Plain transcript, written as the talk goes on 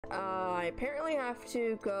I apparently have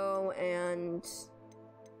to go and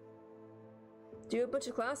do a bunch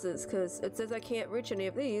of classes because it says I can't reach any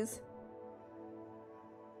of these.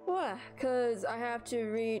 Because I have to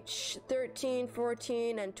reach 13,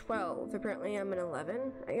 14, and 12. Apparently I'm in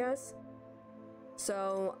 11, I guess.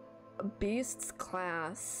 So, Beast's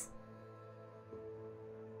class.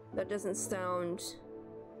 That doesn't sound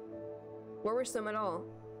worrisome at all.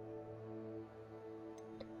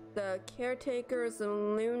 The caretaker's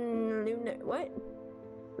what?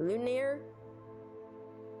 Lunar?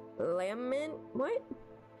 Lament? What?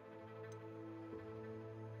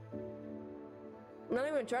 I'm not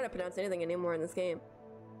even trying to pronounce anything anymore in this game.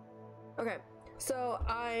 Okay, so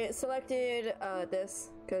I selected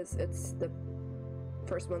this because it's the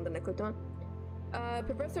first one that I clicked on.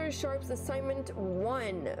 Professor Sharp's assignment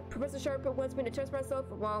 1. Professor Sharp wants me to test myself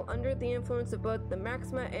while under the influence of both the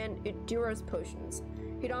Maxima and Endurance potions.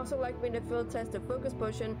 He'd also like me to field test a focus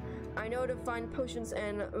potion. I know to find potions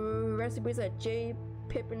and recipes at J.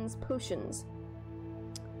 Pippin's Potions.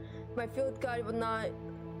 My field guide will not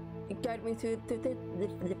guide me through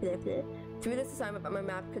this assignment, but my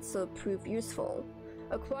map could still prove useful.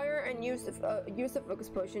 Acquire and use a focus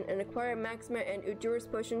potion, and acquire Maxima and Endurance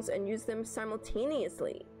potions and use them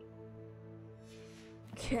simultaneously.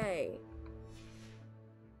 Okay.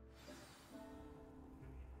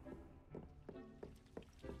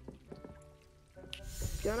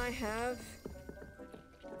 Don't I have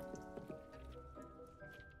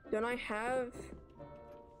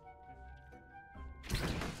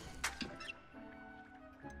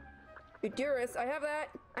Endurance? I have that.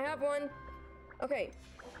 I have one. Okay.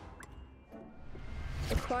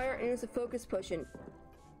 Acquire and use a focus potion.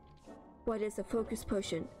 What is a focus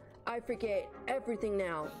potion? I forget everything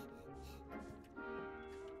now.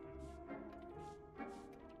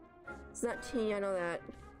 It's not T, I know that.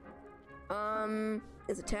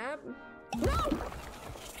 Is it tab? No!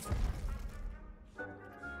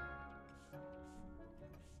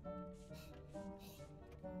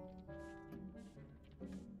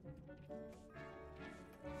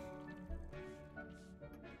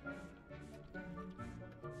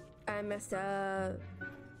 I messed up.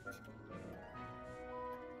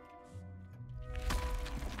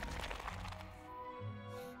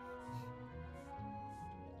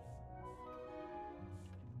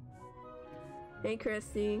 Hey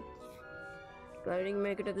Christy. Glad I didn't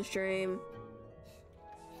make it to the stream.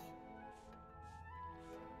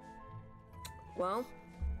 Well.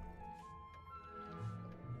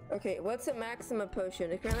 Okay, what's a Maxima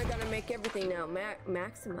potion? I kinda gotta make everything now.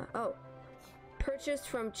 Maxima. Oh. Purchased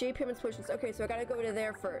from J. Pippin's Potions. Okay, so I gotta go to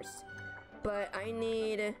there first. But I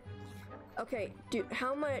need... Okay, dude,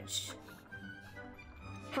 how much...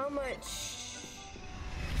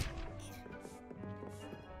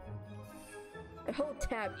 Hold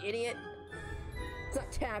tab, idiot. It's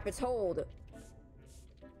not tap, it's hold.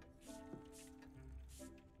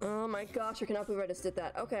 Oh my gosh, I cannot believe I just did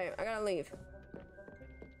that. Okay, I gotta leave.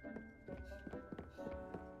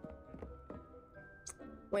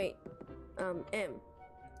 Wait. M.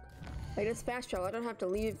 I can just fast travel. I don't have to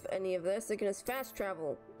leave any of this. I can just fast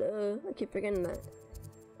travel. I keep forgetting that.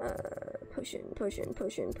 Potion.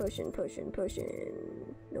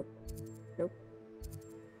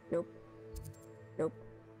 Nope.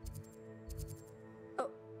 Oh,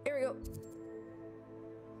 here we go.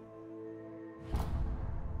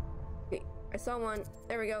 Okay, I saw one.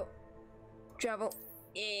 There we go. Travel.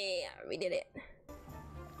 Yeah, we did it.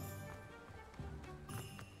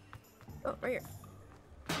 Oh, right here.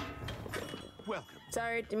 Welcome.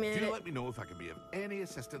 Sorry, Do let me know if I can be of any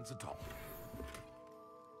assistance at all.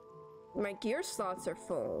 My gear slots are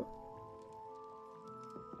full.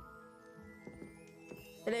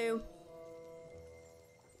 Hello.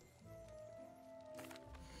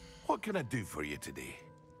 What can I do for you today?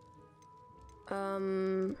 I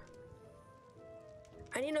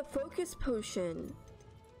need a focus potion.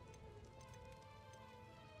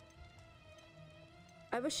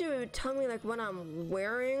 I wish you would tell me like what I'm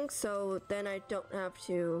wearing so then I don't have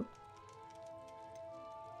to.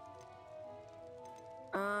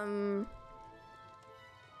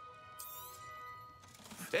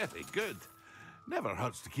 Very good. Never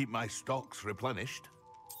hurts to keep my stocks replenished.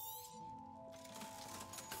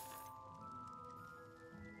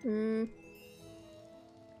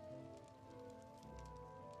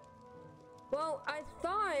 Well, I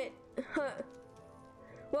thought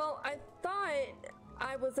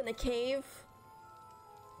I was in a cave,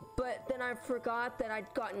 but then I forgot that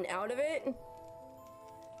I'd gotten out of it.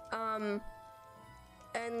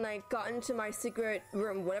 And like got into my secret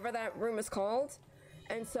room, whatever that room is called.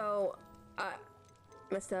 And so I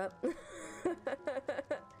messed up.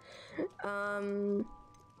 Trying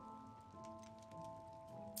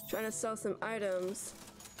to sell some items.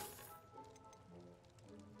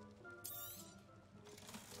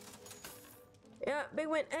 Yeah, big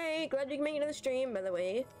win. Hey, glad you can make it to the stream, by the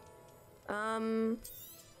way.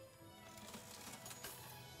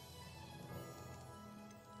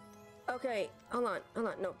 Okay, hold on,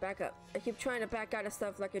 no, back up. I keep trying to back out of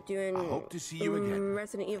stuff like I do in I hope to see you again.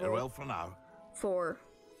 Resident Evil. Farewell for now. 4.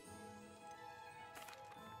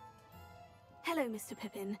 Hello, Mr.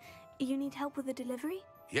 Pippin. You need help with a delivery?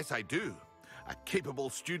 Yes, I do. A capable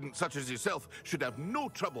student such as yourself should have no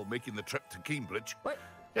trouble making the trip to Cambridge. What?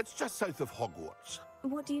 It's just south of Hogwarts.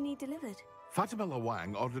 What do you need delivered? Fatima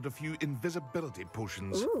Lawang ordered a few invisibility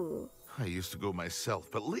potions. Ooh. I used to go myself,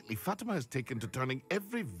 but lately Fatima has taken to turning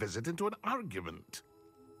every visit into an argument.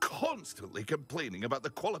 Constantly complaining about the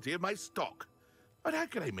quality of my stock. But how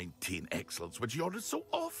can I maintain excellence when she orders so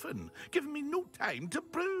often, giving me no time to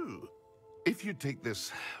brew? If you take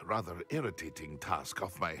this rather irritating task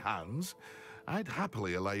off my hands, I'd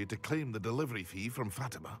happily allow you to claim the delivery fee from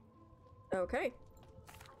Fatima. Okay.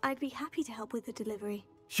 I'd be happy to help with the delivery.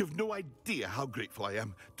 You've no idea how grateful I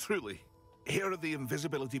am, truly. Here are the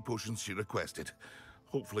invisibility potions she requested.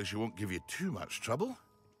 Hopefully she won't give you too much trouble.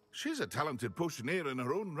 She's a talented potioneer in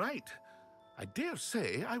her own right. I dare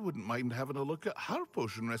say I wouldn't mind having a look at her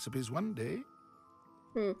potion recipes one day.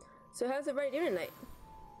 So how's everybody doing tonight?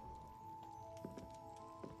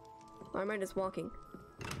 Or am I just walking?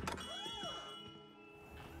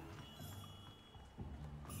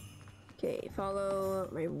 Okay, follow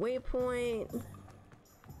my waypoint.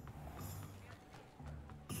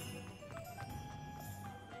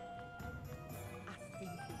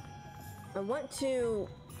 I want to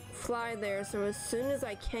fly there, so as soon as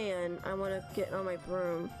I can, I want to get on my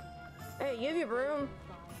broom. Hey, you have your broom?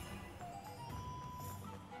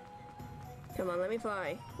 Come on, let me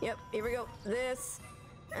fly. Yep, here we go. This,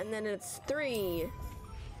 and then it's 3.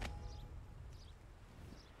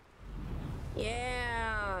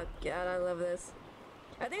 Yeah! God, I love this.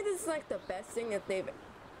 I think this is like the best thing that they've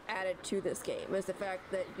added to this game, is the fact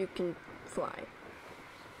that you can fly.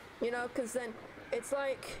 You know, because then it's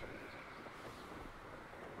like...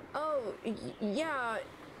 Oh, yeah,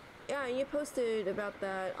 you posted about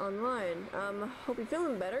that online. Hope you're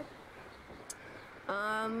feeling better.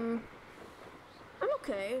 I'm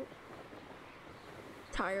okay.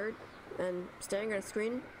 Tired and staring at a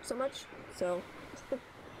screen so much, so.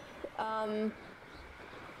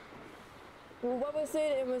 What was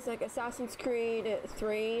it? It was like Assassin's Creed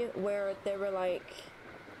 3, where they were like,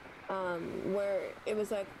 where it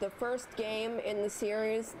was like the first game in the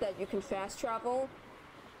series that you can fast travel,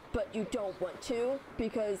 but you don't want to,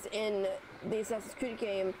 because in the Assassin's Creed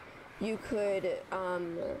game, you could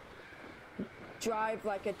drive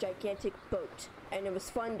like a gigantic boat, and it was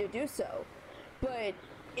fun to do so. But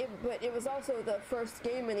it was also the first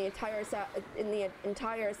game in the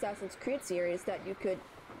entire Assassin's Creed series that you could,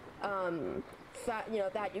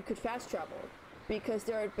 that you could fast travel, because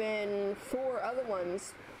there had been 4 other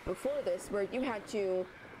ones before this where you had to,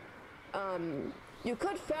 you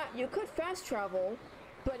could fast travel,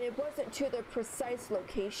 but it wasn't to the precise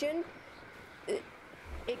location.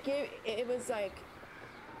 It was like,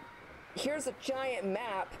 here's a giant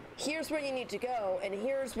map, here's where you need to go, and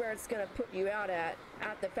here's where it's gonna put you out at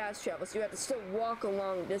the fast travel, so you have to still walk a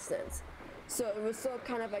long distance. So it was still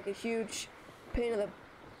kind of like a huge pain in the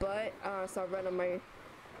butt. I saw red on my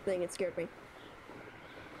thing, it scared me.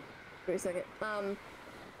 Wait a second. How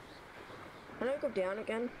do I go down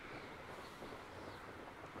again?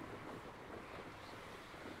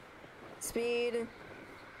 Speed.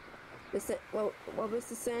 Descend. Well, what was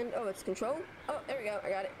descend? Oh, it's control? Oh, there we go. I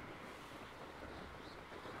got it.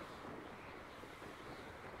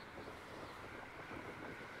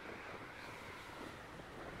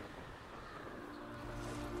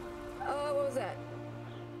 Oh, what was that?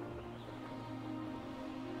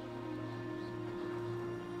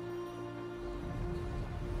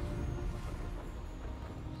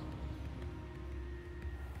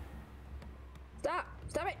 Stop!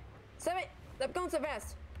 Stop it! Stop it! Stop going so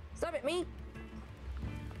fast! Stop it, me!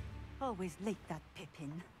 Always late, that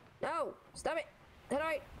Pippin. No! Stop it! How do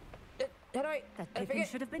I... That Pippin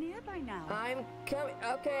should have been here by now. I'm coming.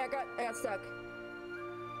 Okay, I got stuck.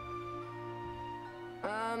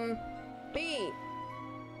 B.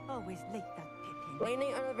 Always late, that Pippin.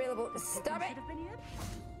 Landing unavailable. That Stop Pippin it! should have been here.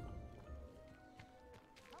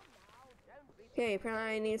 Okay,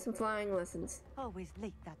 apparently I need some flying lessons. Always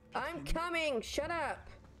late, that Pippin. I'm coming! Shut up!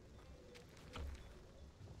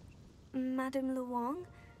 Madame Luong,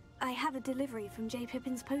 I have a delivery from J.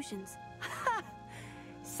 Pippin's Potions. Ha!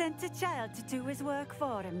 sent a child to do his work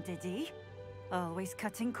for him, did he? Always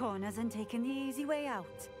cutting corners and taking the easy way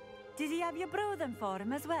out. Did he have you brew them for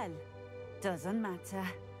him as well? Doesn't matter.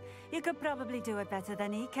 You could probably do it better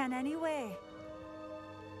than he can anyway.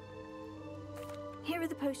 Here are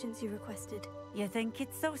the potions you requested. You think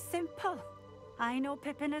it's so simple? I know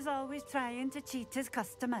Pippin is always trying to cheat his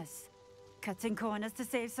customers. Cutting corners to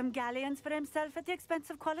save some galleons for himself at the expense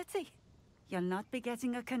of quality. You'll not be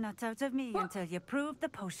getting a canut out of me until you prove the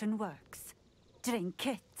potion works. Drink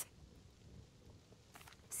it.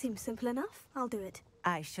 Seems simple enough. I'll do it.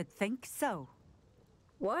 I should think so.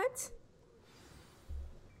 What?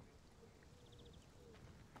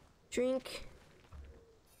 Drink.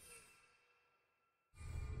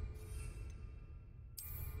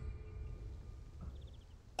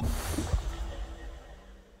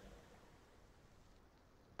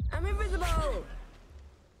 I'm invisible!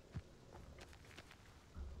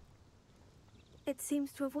 It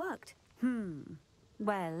seems to have worked.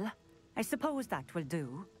 Well, I suppose that will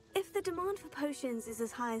do. If the demand for potions is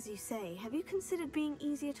as high as you say, have you considered being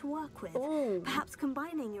easier to work with? Ooh. Perhaps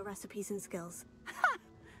combining your recipes and skills?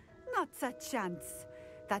 Not a chance.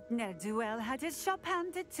 That ne'er-do-well had his shop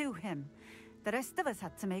handed to him. The rest of us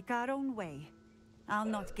had to make our own way. I'll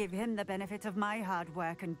not give him the benefit of my hard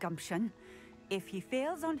work and gumption. If he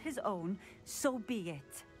fails on his own, so be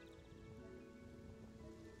it.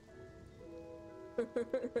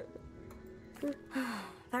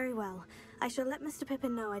 Very well. I shall let Mr.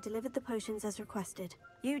 Pippin know I delivered the potions as requested.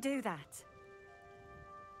 You do that.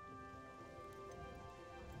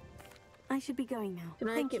 I should be going now. Can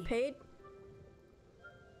I get paid?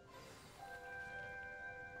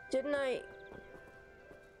 Didn't I...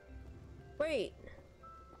 Wait.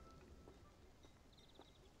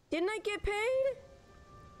 Didn't I get paid?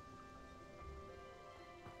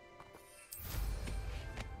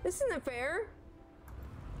 This isn't fair.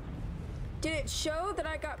 Did it show that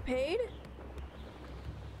I got paid?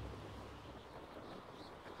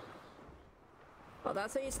 Oh,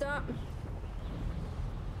 that's how you stop?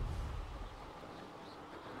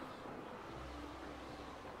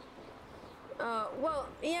 Well,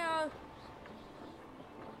 yeah.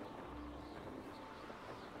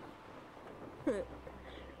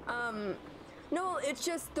 No, it's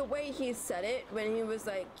just the way he said it when he was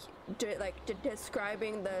like,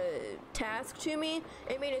 describing the task to me.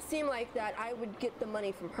 It made it seem like that I would get the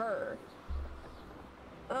money from her.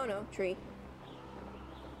 Oh no, tree.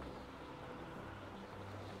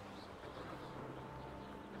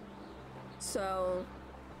 So,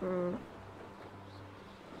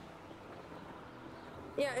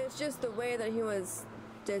 yeah, it's just the way that he was,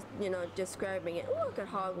 just, describing it. Look at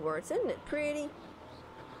Hogwarts, isn't it pretty?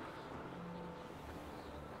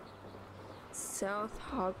 South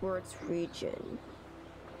Hogwarts region.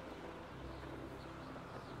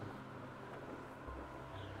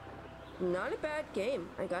 Not a bad game,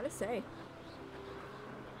 I gotta say.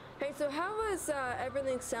 Hey, so how is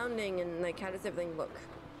everything sounding, and like how does everything look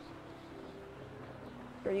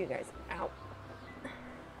for you guys? Ow.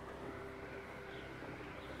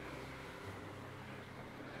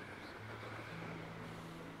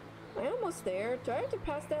 Am I almost there? Do I have to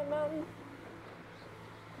pass that mountain?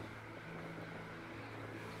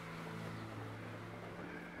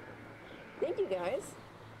 Thank you guys.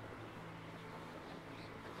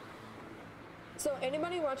 So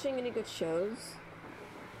anybody watching any good shows?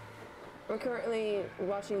 I'm currently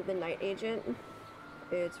watching The Night Agent.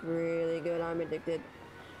 It's really good. I'm addicted.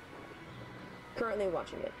 Currently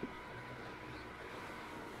watching it.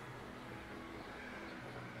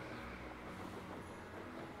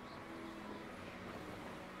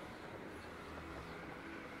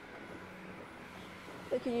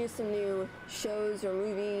 I could use some new shows or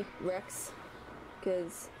movie recs,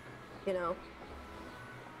 because, I've been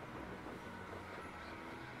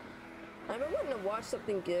wanting to watch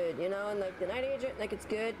something good, and like The Night Agent, like it's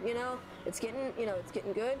good, it's getting, it's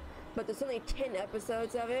getting good, but there's only 10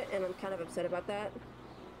 episodes of it, and I'm kind of upset about that.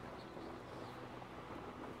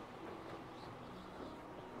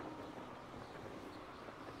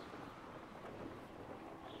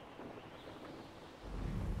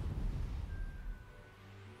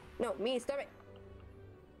 No, me, stop it.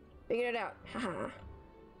 Figured it out. Haha.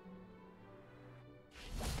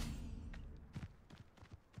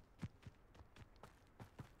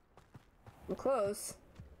 I'm close.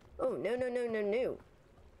 Oh, no, no, no, no, no.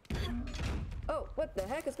 Oh, what the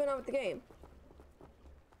heck is going on with the game?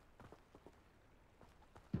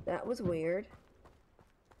 That was weird.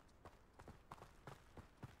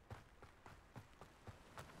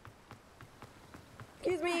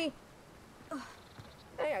 Excuse me!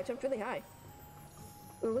 Hey, I jumped really high.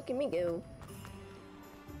 Oh, look at me go.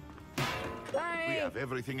 Bye. We have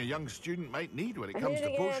everything a young student might need when it comes to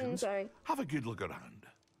potions. Sorry. Have a good look around.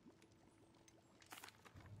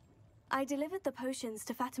 I delivered the potions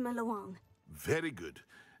to Fatima Luang. Very good.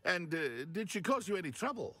 And did she cause you any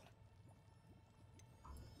trouble?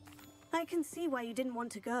 I can see why you didn't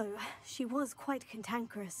want to go. She was quite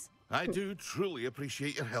cantankerous. I do truly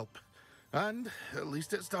appreciate your help. And at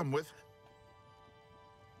least it's done with.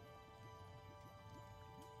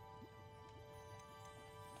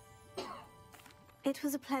 It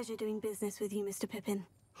was a pleasure doing business with you, Mr. Pippin.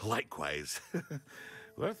 Likewise.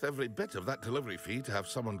 Worth every bit of that delivery fee to have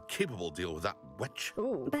someone capable deal with that witch.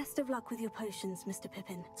 Ooh. Best of luck with your potions, Mr.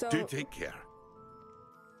 Pippin. So, Do take care.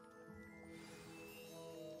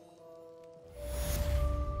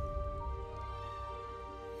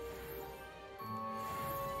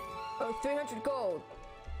 oh, 300 gold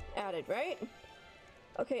added, right?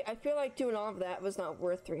 Okay, I feel like doing all of that was not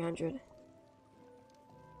worth 300. I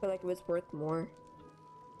feel like it was worth more.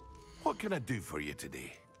 What can I do for you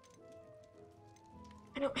today?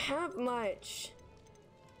 I don't have much.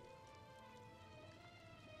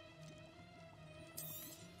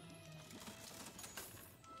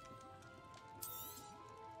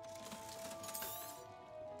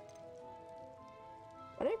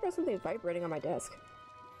 Why did I feel something vibrating on my desk?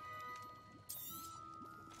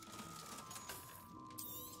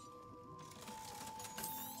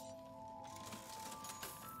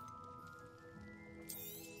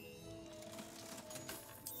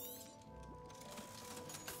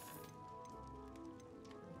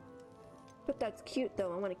 But that's cute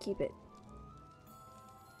though, I want to keep it.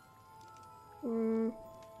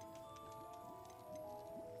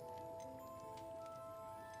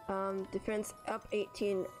 Defense up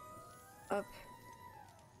 18, up.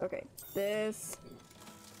 Okay, this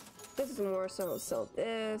is more, so I'll sell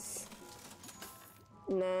this.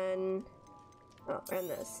 And then, oh, and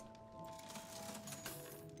this.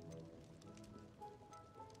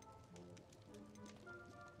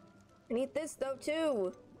 I need this though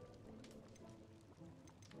too.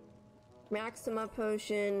 Maxima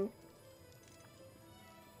potion.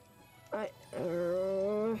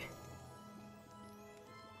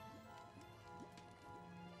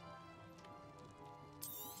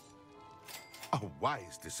 A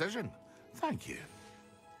wise decision. Thank you.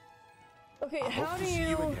 Okay, I how hope do to see you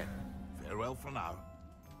you... again. Farewell for now.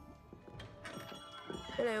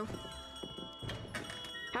 Hello.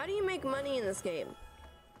 How do you make money in this game?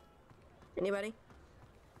 Anybody?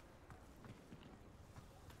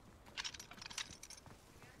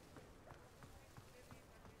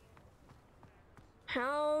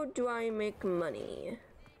 How do I make money?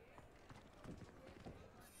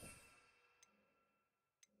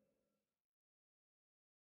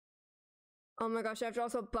 Oh my gosh, I have to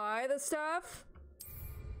also buy the stuff?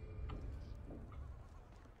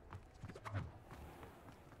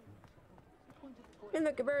 And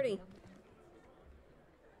look, a birdie.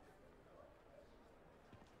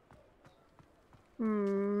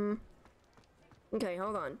 Okay,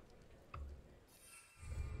 hold on.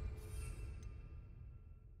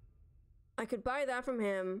 I could buy that from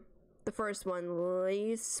him. The first one,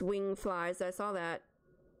 lace wing flies. I saw that.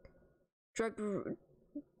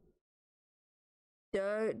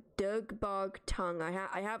 Doug bog tongue.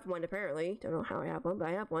 I have one apparently. Don't know how I have one, but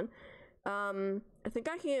I have one. I think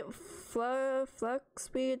I can get flux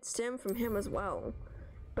speed stem from him as well.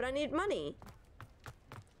 But I need money.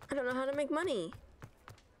 I don't know how to make money.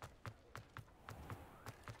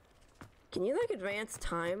 Can you like advance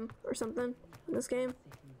time or something in this game?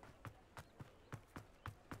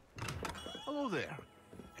 Hello there.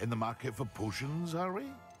 In the market for potions, are we?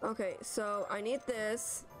 Okay, so I need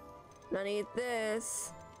this. And I need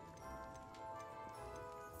this.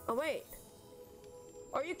 Oh wait.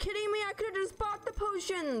 Are you kidding me? I could have just bought the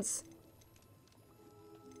potions.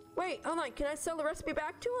 Wait, hold on. Can I sell the recipe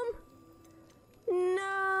back to him?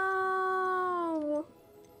 No.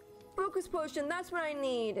 Focus potion. That's what I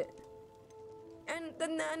need. And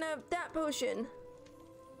then that potion.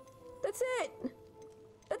 That's it.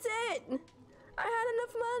 That's it. I had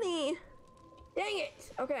enough money. Dang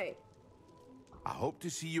it. Okay. I hope to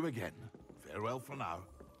see you again. Farewell for now.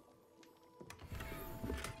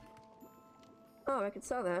 Oh, I could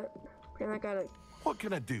sell that. And I got it. What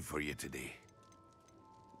can I do for you today?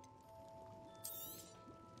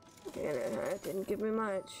 Okay, that didn't give me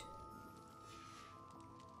much.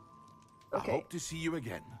 Okay. I hope to see you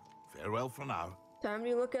again. Farewell for now. Time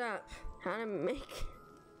to look it up.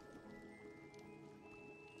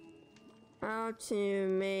 How to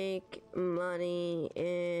make money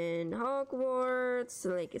in Hogwarts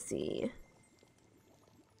Legacy.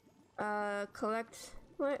 Collect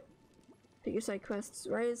what? Figure side quests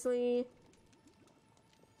wisely.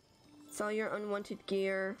 Sell your unwanted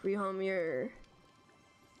gear. Rehome your...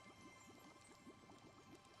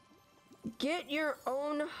 Get your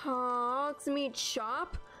own Hogsmeade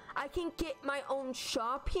shop? I can get my own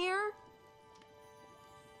shop here?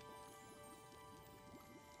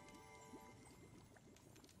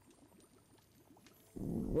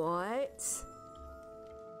 What?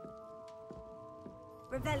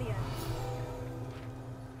 Revelio.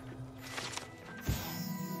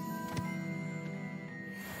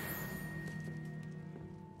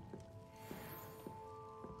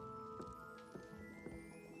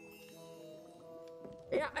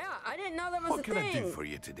 Yeah, I didn't know that was What a can thing. I do for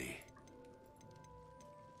you today?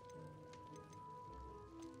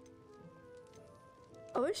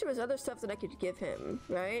 I wish there was other stuff that I could give him,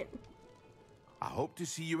 right? I hope to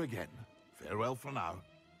see you again. Farewell for now.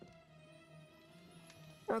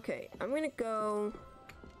 Okay, I'm gonna go...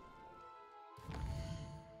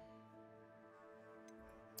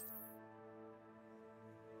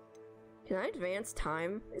 Can I advance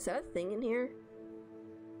time? Is that a thing in here?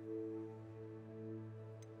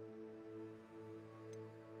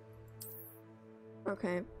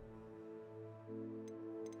 Okay.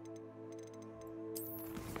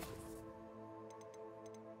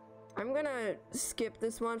 I'm gonna skip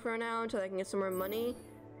this one for now until I can get some more money.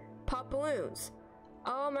 Pop balloons.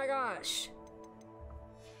 Oh my gosh.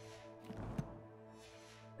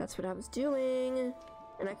 That's what I was doing,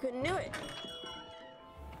 and I couldn't do it.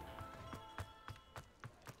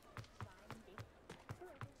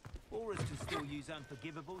 Or is to still use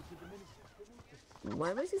unforgivables with the minister.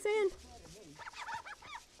 What was he saying?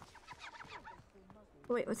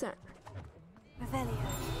 Wait, what's that? Revelio.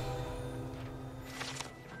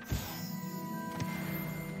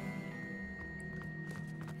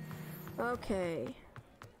 Okay.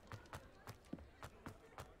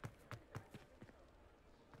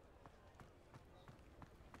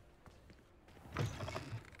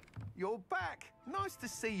 You're back. Nice to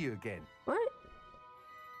see you again. What?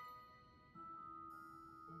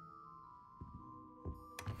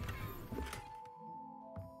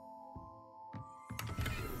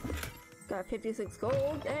 Got 56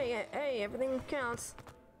 gold. Hey, everything counts.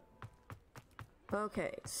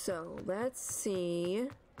 Okay, so let's see.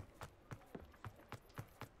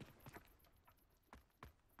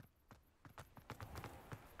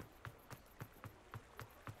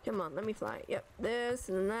 Come on, let me fly. Yep, this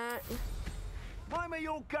and that. Why am I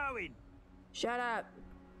all going? Shut up.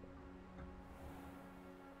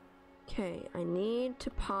 Okay, I need to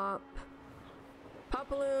pop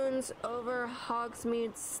balloons over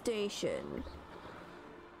Hogsmeade Station.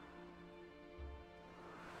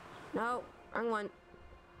 No, wrong one.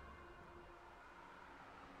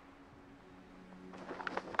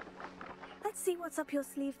 Let's see what's up your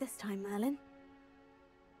sleeve this time, Merlin.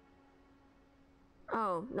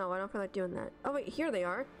 Oh, no, I don't feel like doing that. Oh wait, here they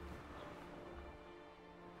are.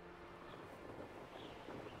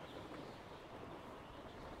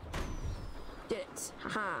 Did it.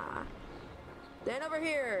 Haha. Then over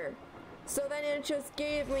here. So then it just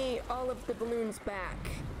gave me all of the balloons back.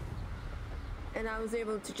 And I was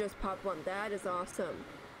able to just pop one. That is awesome.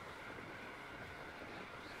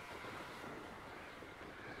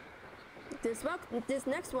 This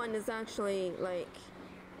next one is actually like,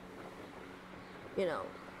 you know,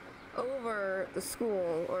 over the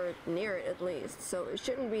school, or near it at least, so it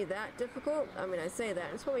shouldn't be that difficult. I mean, I say that,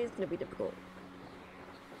 it's probably going to be difficult.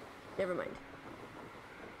 Never mind.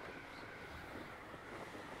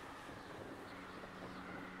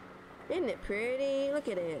 Isn't it pretty? Look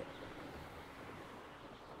at it.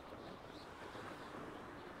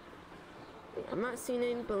 I'm not seeing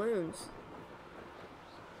any balloons.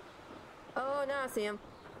 Oh, now I see them.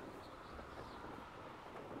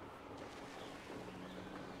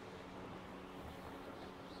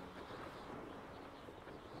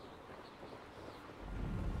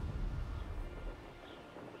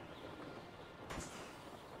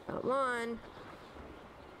 Come on.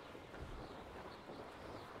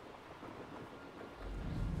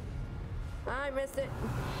 I missed it.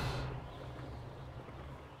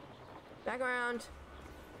 Back around.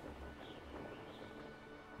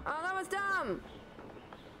 Oh, that was dumb.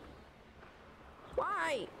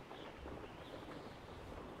 Why?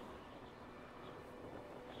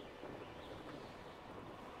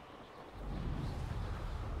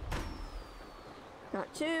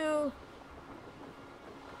 Got two.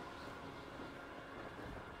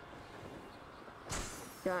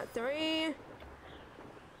 Got three.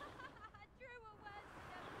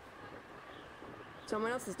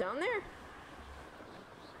 Someone else is down there?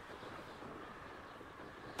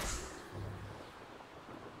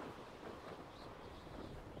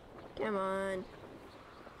 Come on.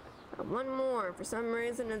 one more. For some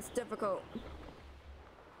reason, it's difficult.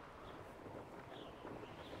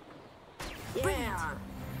 Yeah!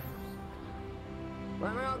 Why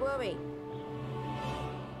am I all glowy?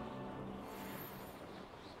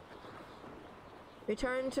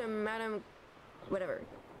 Return to Madam... whatever.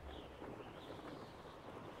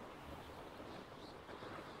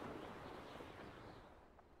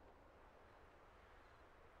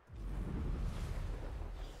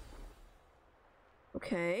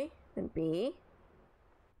 Okay, and B.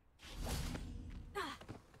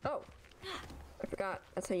 Oh! I forgot.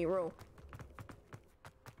 That's how you roll.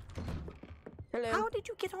 Hello. How did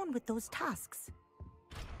you get on with those tasks?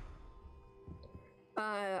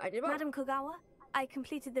 I did what? Madam Kogawa, I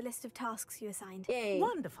completed the list of tasks you assigned. Yay.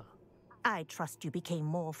 Wonderful. I trust you became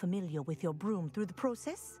more familiar with your broom through the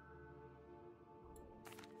process?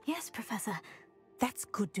 Yes, Professor. That's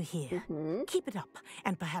good to hear. Keep it up,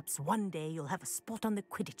 and perhaps one day you'll have a spot on the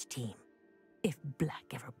Quidditch team. If Black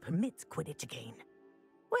ever permits Quidditch again.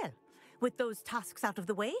 Well, with those tasks out of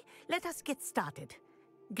the way, let us get started.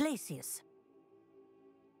 Glacius.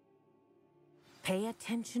 Pay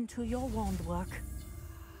attention to your wand work.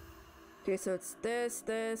 Okay, so it's this,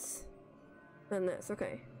 this, and this.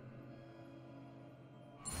 Okay.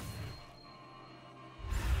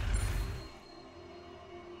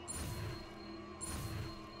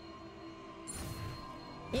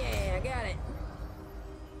 Yeah, I got it.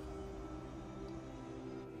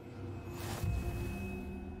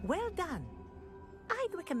 Well done.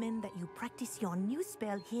 I'd recommend that you practice your new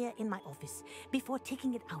spell here in my office before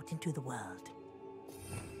taking it out into the world.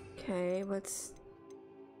 Okay, what is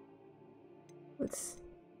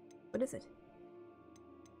it?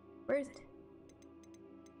 Where is it?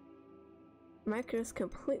 Am I just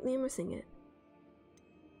completely missing it?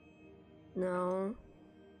 No.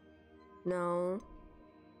 No.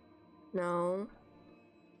 No.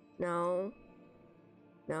 No.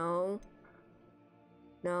 No.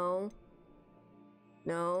 No.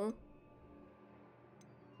 No.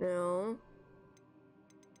 No.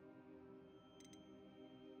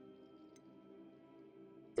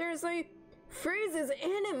 Seriously? Freezes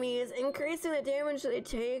enemies, increasing the damage they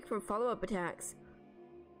take from follow-up attacks.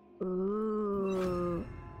 Ooh.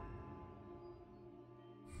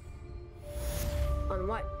 On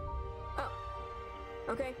what? Oh.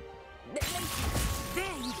 Okay. There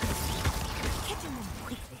you go. Catching them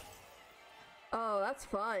quickly. Oh, that's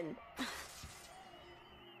fun.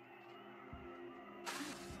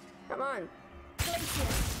 Come on.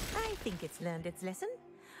 I think it's learned its lesson,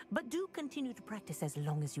 but do continue to practice as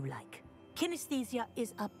long as you like. Kinesthesia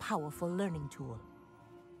is a powerful learning tool.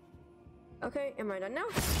 Okay, am I done now?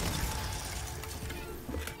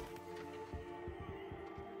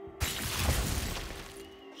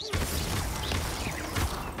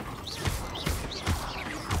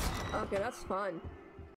 Okay, that's fun.